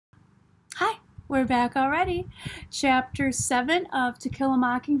We're back already. Chapter 7 of To Kill a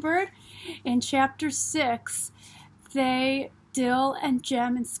Mockingbird. In Chapter 6, Dill and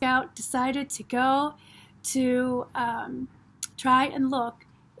Jem and Scout decided to go to try and look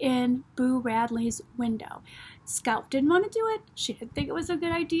in Boo Radley's window. Scout didn't want to do it. She didn't think it was a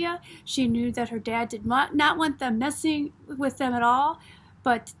good idea. She knew that her dad did not want them messing with them at all,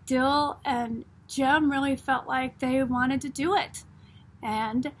 but Dill and Jem really felt like they wanted to do it.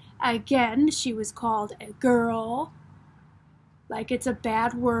 And again, she was called a girl, like it's a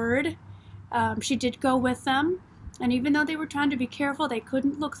bad word. She did go with them, and even though they were trying to be careful, they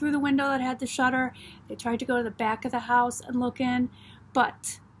couldn't look through the window that had the shutter. They tried to go to the back of the house and look in,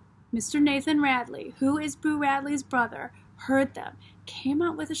 but Mr. Nathan Radley, who is Boo Radley's brother, heard them, came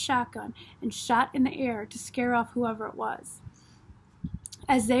out with a shotgun, and shot in the air to scare off whoever it was.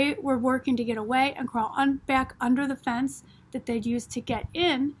 As they were working to get away and crawl back under the fence that they'd used to get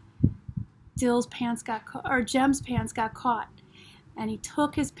in, Jem's pants got caught, and he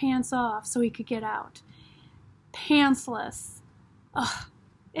took his pants off so he could get out. Pantsless. Ugh,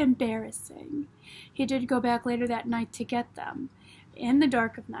 embarrassing. He did go back later that night to get them, in the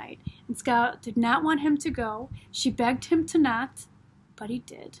dark of night, and Scout did not want him to go. She begged him to not, but he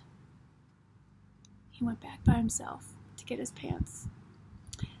did. He went back by himself to get his pants.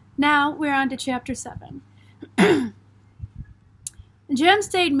 Now we're on to Chapter 7. Jem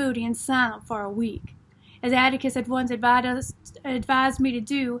stayed moody and silent for a week. As Atticus had once advised me to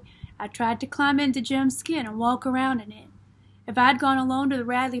do, I tried to climb into Jem's skin and walk around in it. If I'd gone alone to the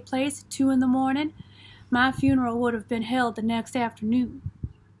Radley place at 2 in the morning, my funeral would have been held the next afternoon.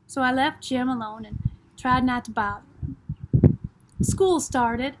 So I left Jem alone and tried not to bother him. School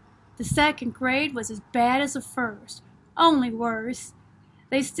started. The second grade was as bad as the first, only worse.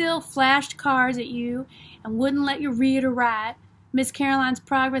 They still flashed cards at you and wouldn't let you read or write. Miss Caroline's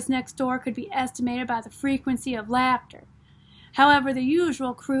progress next door could be estimated by the frequency of laughter. However, the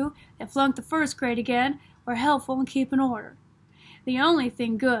usual crew that flunked the first grade again were helpful in keeping order. The only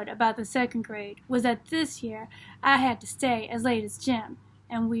thing good about the second grade was that this year I had to stay as late as Jem,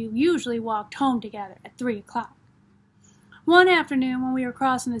 and we usually walked home together at 3 o'clock. One afternoon when we were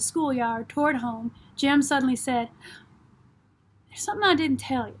crossing the schoolyard toward home, Jem suddenly said, "There's something I didn't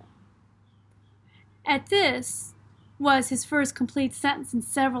tell you." At this was his first complete sentence in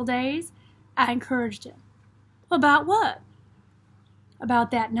several days. I encouraged him. "About what?"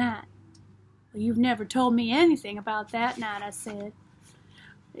 "About that night." "Well, you've never told me anything about that night," I said.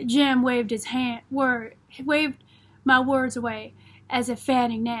 Jem waved my words away as if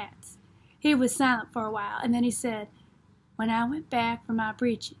fanning gnats. He was silent for a while, and then he said, "When I went back for my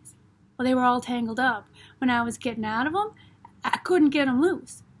breeches, well, they were all tangled up. When I was getting out of them, I couldn't get them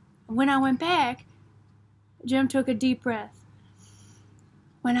loose. And when I went back," Jem took a deep breath.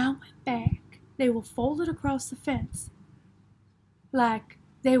 "When I went back, they were folded across the fence, like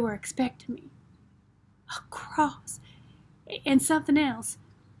they were expecting me. Across. And something else."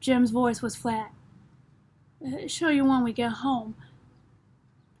 Jem's voice was flat. "Show you when we get home.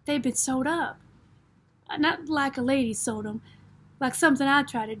 They've been sewed up. Not like a lady sewed them, like something I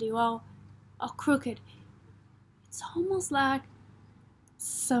try to do, all crooked. It's almost like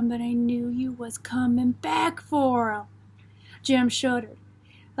somebody knew you was coming back for 'em." Jem shuddered,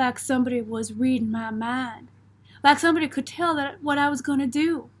 like somebody was reading my mind, like somebody could tell what I was going to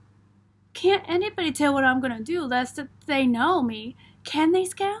do. "Can't anybody tell what I'm going to do lest they know me? Can they,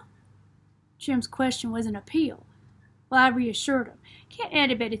 Scout?" Jem's question was an appeal. Well, I reassured him. "Can't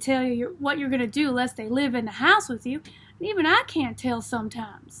anybody tell you what you're going to do lest they live in the house with you? And even I can't tell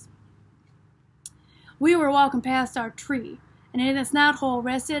sometimes." We were walking past our tree, and in its knothole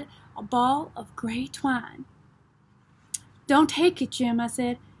rested a ball of gray twine. "Don't take it, Jem," I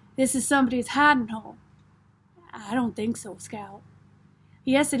said. "This is somebody's hiding hole." "I don't think so, Scout."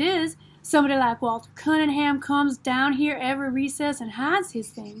 "Yes, it is. Somebody like Walter Cunningham comes down here every recess and hides his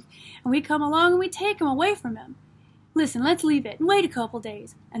things, and we come along and we take them away from him. Listen, let's leave it and wait a couple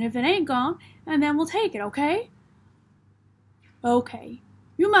days, and if it ain't gone, and then we'll take it, okay?" "Okay.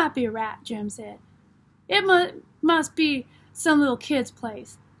 You might be right," Jem said. "It must be some little kid's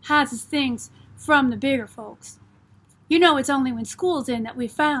place. Hides his things from the bigger folks. You know it's only when school's in that we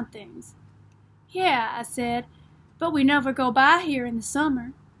found things." "Yeah," I said, "but we never go by here in the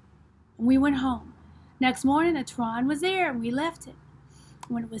summer." And we went home. Next morning the twine was there, and we left it.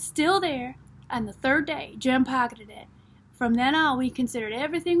 When it was still there, on the third day, Jem pocketed it. From then on, we considered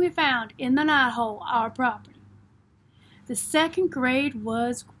everything we found in the knothole our property. The second grade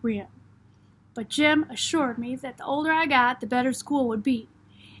was grim, but Jem assured me that the older I got, the better school would be,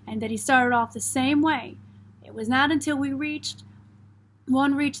 and that he started off the same way. It was not until we reached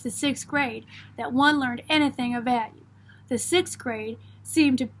one reached the 6th grade, that one learned anything of value. The 6th grade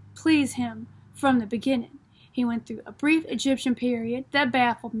seemed to please him from the beginning. He went through a brief Egyptian period that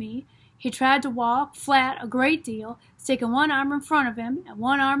baffled me. He tried to walk flat a great deal, sticking one arm in front of him and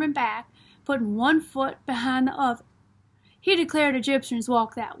one arm in back, putting one foot behind the other. He declared Egyptians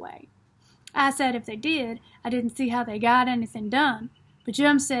walked that way. I said if they did, I didn't see how they got anything done. But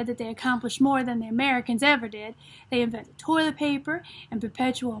Jim said that they accomplished more than the Americans ever did. They invented toilet paper and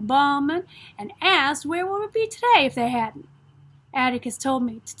perpetual embalmment, and asked where would it be today if they hadn't. Atticus told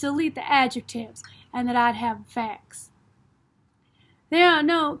me to delete the adjectives and that I'd have the facts. There are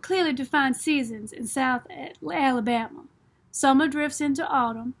no clearly defined seasons in South Alabama. Summer drifts into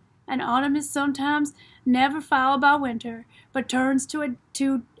autumn, and autumn is sometimes never followed by winter, but turns to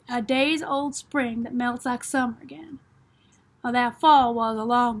a days-old spring that melts like summer again. Well, that fall was a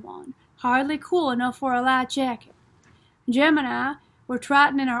long one, hardly cool enough for a light jacket. Jim and I were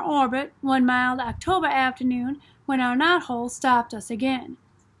trotting in our orbit one mild October afternoon when our knothole stopped us again.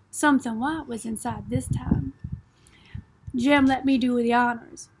 Something white was inside this time. Jim let me do the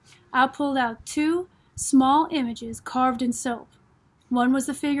honors. I pulled out 2 small images carved in soap. One was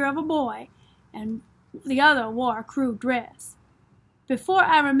the figure of a boy, and the other wore a crude dress. Before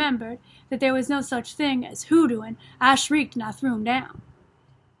I remembered that there was no such thing as hoodooing, I shrieked and I threw him down.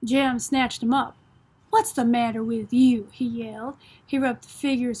 Jim snatched him up. "What's the matter with you?" he yelled. He rubbed the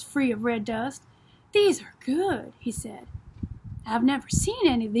figures free of red dust. "These are good," he said. "I've never seen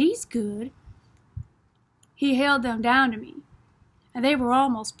any of these good." He held them down to me, and they were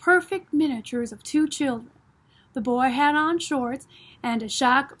almost perfect miniatures of 2 children. The boy had on shorts, and a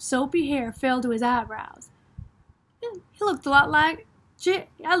shock of soapy hair fell to his eyebrows. He looked a lot like Jim.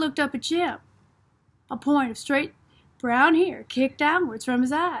 I looked up at Jim. A point of straight brown hair kicked downwards from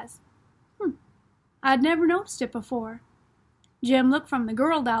his eyes. I'd never noticed it before. Jim looked from the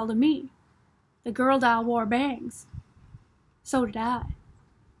girl doll to me. The girl doll wore bangs. So did I.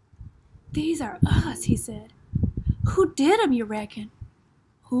 "These are us," he said. "Who did 'em, you reckon?"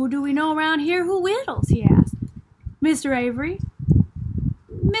 "Who do we know around here who whittles?" he asked. "Mr. Avery."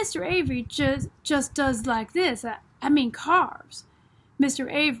 "Mr. Avery just does like this. I mean carves."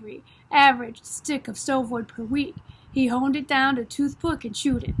 Mr. Avery averaged a stick of stovewood per week. He honed it down to a toothpick and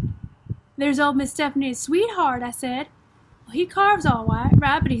chewed it. "There's old Miss Stephanie's sweetheart," I said. "Well, he carves all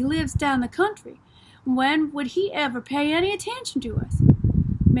right, but he lives down the country. When would he ever pay any attention to us?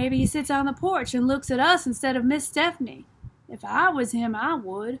 Maybe he sits on the porch and looks at us instead of Miss Stephanie. If I was him, I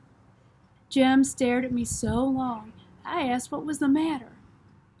would." Jim stared at me so long, I asked what was the matter,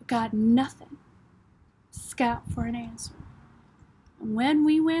 but got nothing. Scout for an answer. And when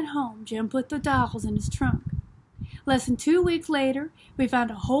we went home, Jim put the dolls in his trunk. Less than 2 weeks later, we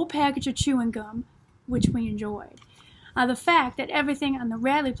found a whole package of chewing gum, which we enjoyed. The fact that everything on the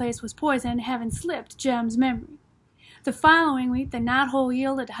Radley place was poison having slipped Jim's memory. The following week, the knothole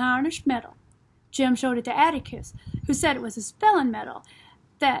yielded harnished metal. Jim showed it to Atticus, who said it was a spelling medal,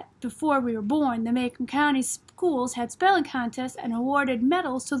 that before we were born, the Macomb County schools had spelling contests and awarded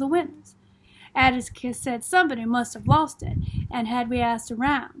medals to the winners. Atticus said somebody must have lost it, and had we asked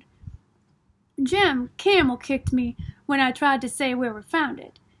around. Jim camel kicked me when I tried to say where we found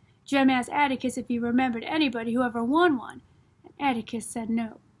it. Jim asked Atticus if he remembered anybody who ever won one, and Atticus said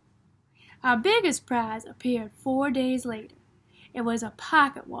no. Our biggest prize appeared 4 days later. It was a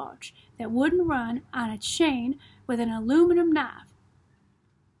pocket watch that wouldn't run on a chain with an aluminum knife.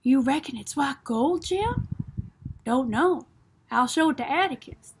 "You reckon it's white gold, Jim?" "Don't know. I'll show it to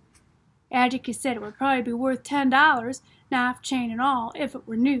Atticus." Atticus said it would probably be worth $10, knife, chain, and all, if it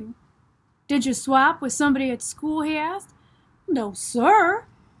were new. "Did you swap with somebody at school?" he asked. "No, sir."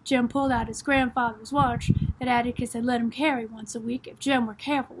 Jim pulled out his grandfather's watch that Atticus had let him carry once a week if Jim were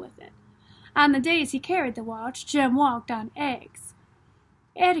careful with it. On the days he carried the watch, Jim walked on eggs.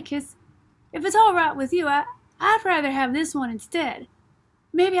 "Atticus, if it's all right with you, I'd rather have this one instead.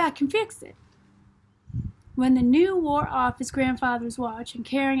 Maybe I can fix it." When the new wore off his grandfather's watch and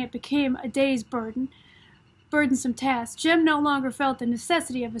carrying it became a day's burdensome task, Jim no longer felt the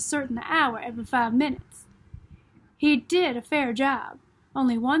necessity of asserting the hour every 5 minutes. He did a fair job,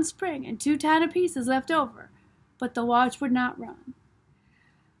 only 1 spring and 2 tiny pieces left over, but the watch would not run.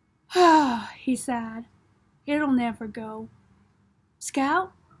 He sighed. "It'll never go."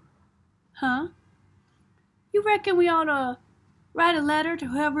 "Scout?" "Huh? You reckon we ought to write a letter to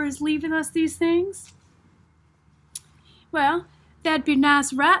whoever is leaving us these things?" "Well, that'd be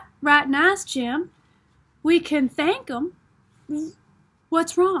nice, right nice, Jim. We can thank 'em."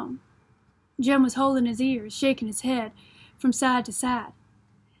 "What's wrong?" Jim was holding his ears, shaking his head from side to side.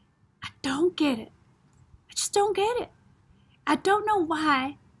 "I don't get it. I just don't get it. I don't know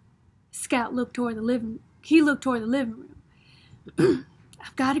why. Scout looked toward the living room.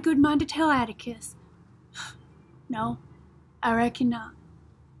 I've got a good mind to tell Atticus. No, I reckon not.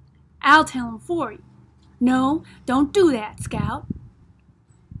 I'll tell him for you. No, don't do that, Scout.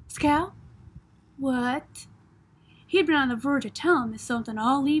 Scout? What? He'd been on the verge of telling me something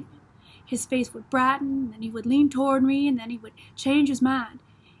all evening. His face would brighten, and then he would lean toward me, and then he would change his mind.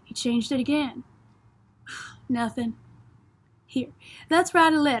 He changed it again. Nothing. Here, let's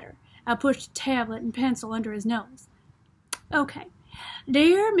write a letter. I pushed a tablet and pencil under his nose. Okay.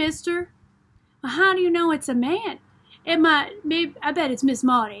 Dear Mr. Well, how do you know it's a man? I bet it's Miss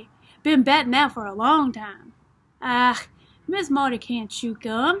Maudie. Been betting that for a long time. Miss Maudie can't chew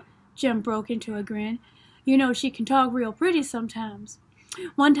gum. Jim broke into a grin. You know she can talk real pretty sometimes.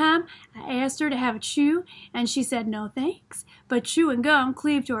 One time I asked her to have a chew, and she said no thanks, but chewing gum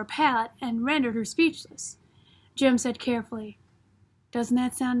cleaved to her palate and rendered her speechless. Jim said carefully, Doesn't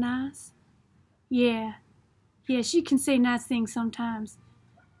that sound nice? Yeah, she can say nice things sometimes.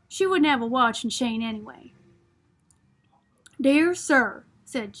 She wouldn't have a watch and chain anyway. Dear Sir,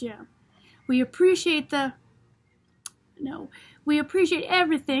 said Jim, we appreciate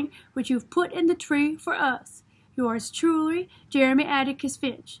everything which you've put in the tree for us. Yours truly, Jeremy Atticus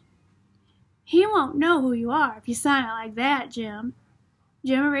Finch. He won't know who you are if you sign it like that, Jim.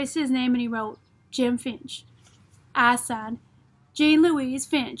 Jim erased his name and he wrote, Jim Finch. I signed, Jean Louise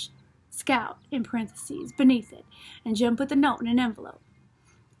Finch, Scout, in parentheses, beneath it, and Jim put the note in an envelope.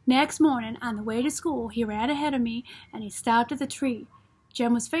 Next morning, on the way to school, he ran ahead of me and he stopped at the tree.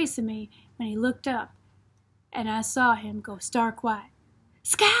 Jim was facing me when he looked up, and I saw him go stark white.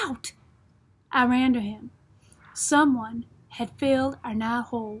 Scout! I ran to him. Someone had filled our knot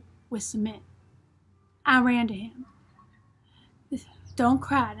hole with cement. I ran to him. Don't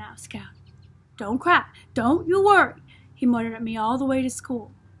cry now, Scout. Don't cry. Don't you worry, he muttered at me all the way to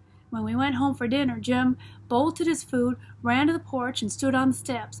school. When we went home for dinner, Jim bolted his food, ran to the porch, and stood on the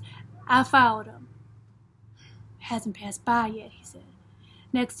steps. I followed him. Hasn't passed by yet, he said.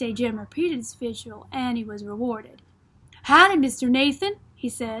 Next day, Jim repeated his vigil, and he was rewarded. Howdy, Mr. Nathan, he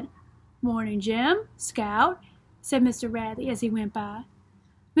said. Morning, Jim, Scout, said Mr. Radley as he went by.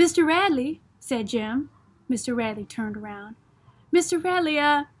 Mr. Radley, said Jim. Mr. Radley turned around. Mr. Radley,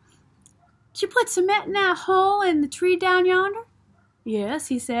 did you put cement in that hole in the tree down yonder? Yes,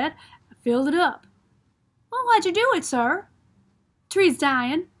 he said. I filled it up. Well, why'd you do it, sir? The tree's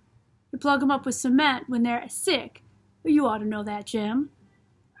dying. You plug 'em up with cement when they're sick. You ought to know that, Jim.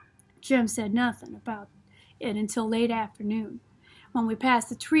 Jim said nothing about it until late afternoon. When we passed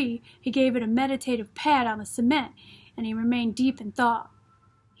the tree, he gave it a meditative pat on the cement, and he remained deep in thought.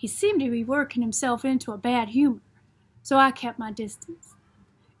 He seemed to be working himself into a bad humor, so I kept my distance.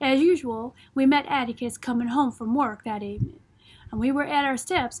 As usual, we met Atticus coming home from work that evening. And we were at our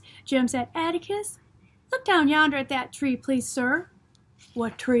steps. Jim said, Atticus, look down yonder at that tree, please, sir.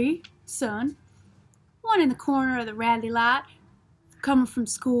 What tree, son? One in the corner of the Radley lot, coming from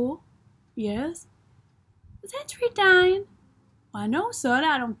school. Yes. Is that tree dying? Why, no, son,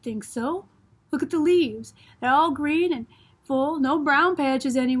 I don't think so. Look at the leaves. They're all green and full, no brown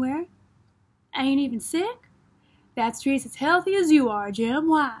patches anywhere. Ain't even sick? That tree's as healthy as you are, Jim.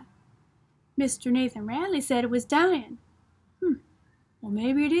 Why? Mr. Nathan Radley said it was dying. Well,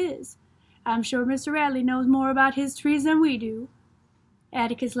 maybe it is. I'm sure Mr. Radley knows more about his trees than we do.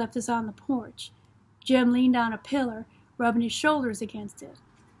 Atticus left us on the porch. Jim leaned on a pillar, rubbing his shoulders against it.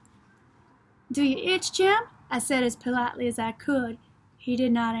 Do you itch, Jim? I said as politely as I could. He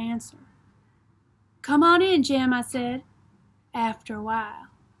did not answer. Come on in, Jim, I said. After a while.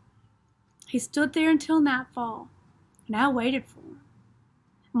 He stood there until nightfall, and I waited for him.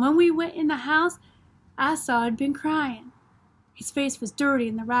 And when we went in the house, I saw he'd been crying. His face was dirty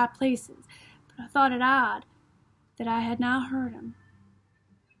in the right places, but I thought it odd that I had not heard him.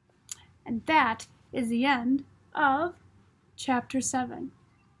 And that is the end of Chapter 7.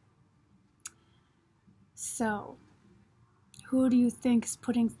 So, who do you think is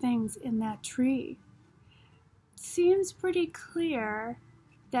putting things in that tree? It seems pretty clear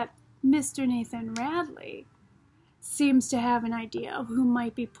that Mr. Nathan Radley seems to have an idea of who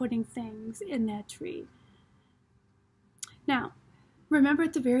might be putting things in that tree. Now, remember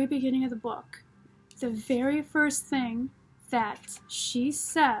at the very beginning of the book, the very first thing that she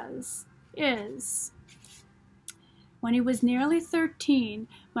says is, when he was nearly 13,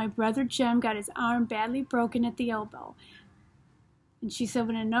 my brother Jim got his arm badly broken at the elbow. And she said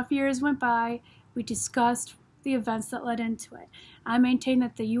when enough years went by, we discussed the events that led into it. I maintain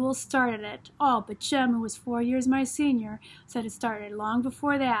that the Yule started it all, but Jim, who was 4 years my senior, said it started long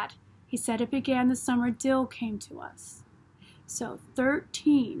before that. He said it began the summer Dill came to us. So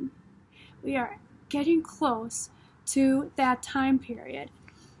 13. We are getting close to that time period.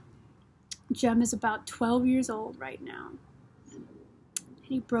 Jem is about 12 years old right now. And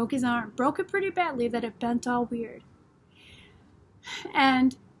he broke his arm. Broke it pretty badly that it bent all weird.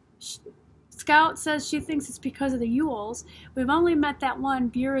 And Scout says she thinks it's because of the Yules. We've only met that one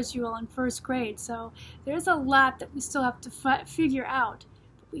Beerus Yule in first grade, so there's a lot that we still have to figure out.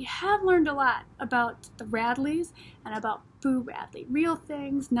 But we have learned a lot about the Radleys and about Boo Radley. Real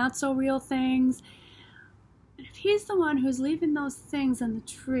things, not so real things. And if he's the one who's leaving those things in the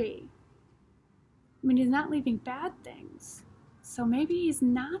tree, I mean, he's not leaving bad things. So maybe he's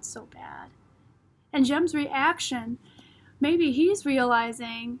not so bad. And Jem's reaction, maybe he's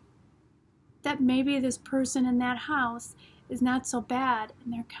realizing that maybe this person in that house is not so bad,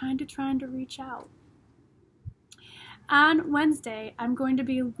 and they're kind of trying to reach out. On Wednesday, I'm going to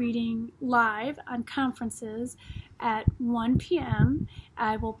be reading live on conferences at 1 p.m.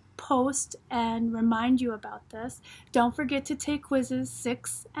 I will post and remind you about this. Don't forget to take quizzes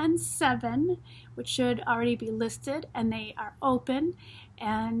 6 and 7, which should already be listed, and they are open,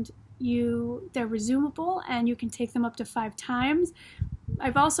 and they're resumable, and you can take them up to 5 times.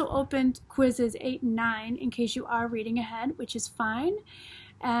 I've also opened quizzes 8 and 9 in case you are reading ahead, which is fine.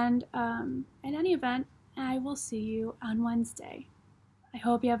 And in any event, I will see you on Wednesday. I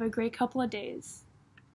hope you have a great couple of days.